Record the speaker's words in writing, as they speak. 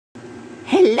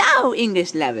Hello,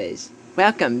 English lovers!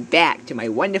 Welcome back to my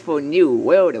wonderful new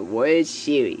World of Words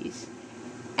series.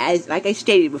 Like I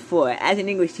stated before, as an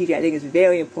English teacher, I think it's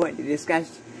very important to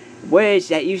discuss words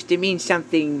that used to mean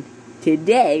something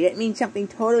today that mean something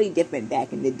totally different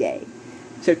back in the day.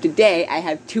 So today, I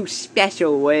have two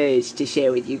special words to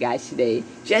share with you guys today,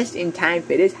 just in time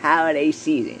for this holiday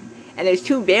season. And those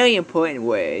two very important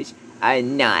words are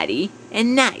naughty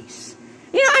and nice.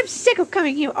 You know, I'm sick of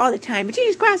coming here all the time, but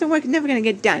Jesus Christ, work is never going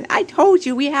to get done. I told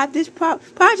you we have this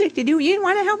project to do. You didn't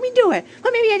want to help me do it.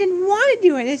 Or maybe I didn't want to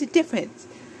do it. There's a difference.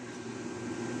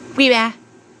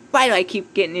 Why do I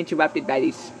keep getting interrupted by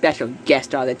these special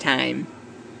guests all the time?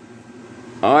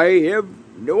 I have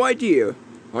no idea.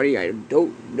 Honey, I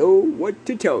don't know what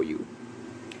to tell you.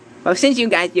 Well, since you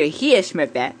guys are here,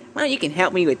 Smurfette, well, you can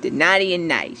help me with the naughty and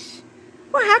nice.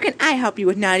 Well, how can I help you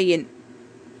with naughty and...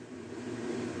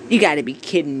 You gotta be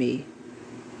kidding me.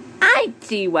 I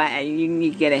see why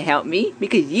you're gonna help me,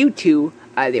 because you two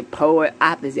are the polar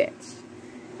opposites.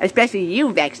 Especially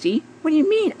you, Vexy. What do you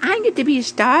mean? I get to be a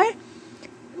star?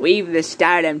 Leave the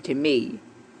stardom to me.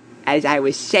 As I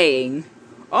was saying...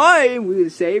 I will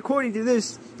say, according to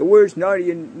this, the words naughty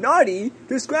and naughty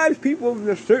describes people of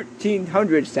the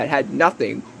 1300s that had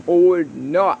nothing or were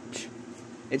not.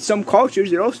 In some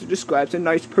cultures, it also describes a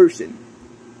nice person.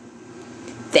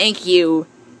 Thank you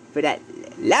for that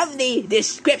lovely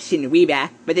description, Weeba,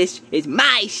 but this is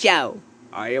my show.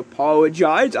 I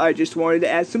apologize, I just wanted to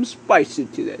add some spice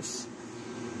into this.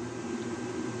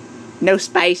 No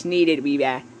spice needed,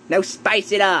 Weeba. No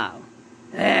spice at all.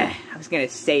 I was gonna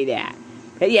say that.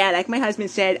 But yeah, like my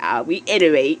husband said, I'll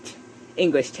reiterate.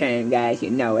 English term, guys, you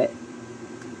know it.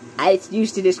 I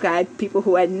used to describe people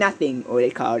who had nothing, or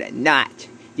they called it not.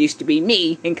 Used to be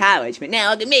me in college, but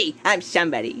now look at me, I'm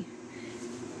somebody.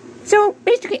 So,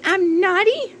 basically, I'm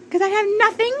naughty? Because I have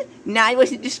nothing? No, I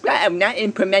wasn't I'm not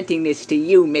implementing this to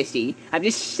you, Missy. I'm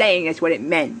just saying that's what it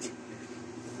meant.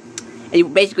 And you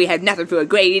basically have nothing for a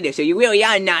grade either, so you really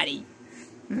are naughty.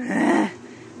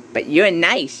 But you're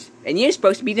nice, and you're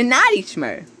supposed to be the naughty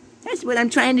Smurf. That's what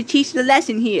I'm trying to teach the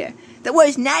lesson here. The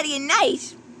words naughty and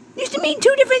nice used to mean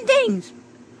two different things.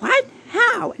 What?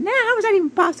 How? Now, how is that even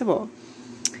possible?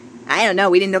 I don't know,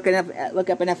 we didn't look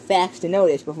up enough facts to know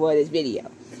this before this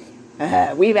video.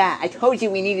 I told you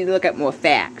we needed to look up more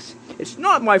facts. It's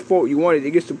not my fault you wanted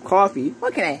to get some coffee.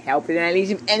 What can I help with? I need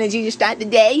some energy to start the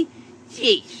day?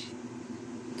 Jeez.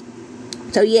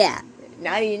 So yeah,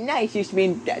 naughty and nice used to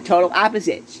be total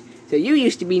opposites. So you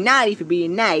used to be naughty for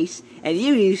being nice, and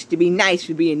you used to be nice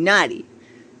for being naughty.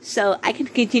 So I can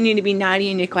continue to be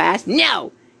naughty in your class?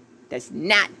 No! That's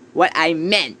not what I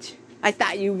meant. I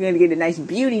thought you were going to get a nice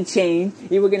beauty change.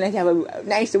 You were going to have a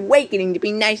nice awakening to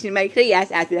be nice in my class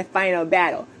after the final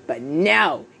battle. But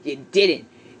no, you didn't.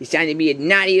 You started to be a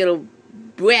naughty little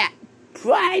brat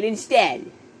pride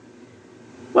instead.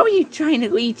 What were you trying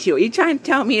to lead to? Are you trying to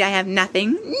tell me I have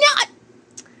nothing? Not!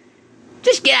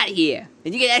 Just get out of here.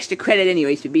 And you get extra credit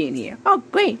anyways for being here. Oh,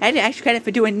 great. I get extra credit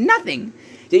for doing nothing.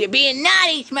 So you're being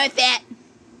naughty, Smurfette.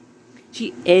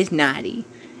 She is naughty.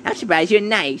 I'm surprised you're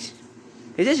nice.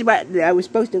 Because this is what I was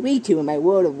supposed to lead to in my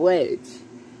World of Words.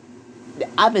 The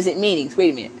opposite meanings.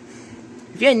 Wait a minute.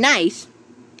 If you're nice,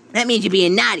 that means you're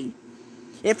being naughty.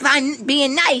 If I'm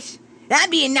being nice, I'm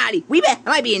being naughty. Weeba, am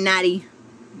I being naughty?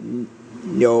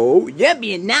 No. You're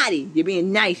being naughty. You're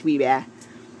being nice, Weeba.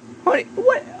 Honey,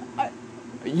 what?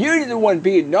 You're the one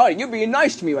being naughty. You're being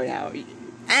nice to me right now.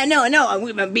 No,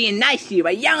 I'm being nice to you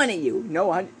by yelling at you. No,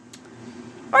 I'm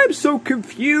so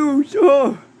confused.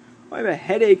 Oh. I have a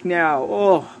headache now.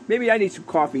 Oh, maybe I need some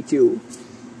coffee too.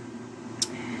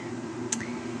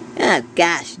 Oh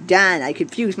gosh, darn, I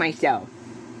confused myself.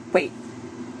 Wait,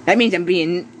 that means I'm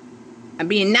being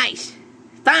nice.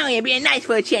 Finally, I'm being nice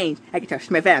for a change. I can tell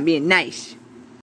Smurfette I'm being nice.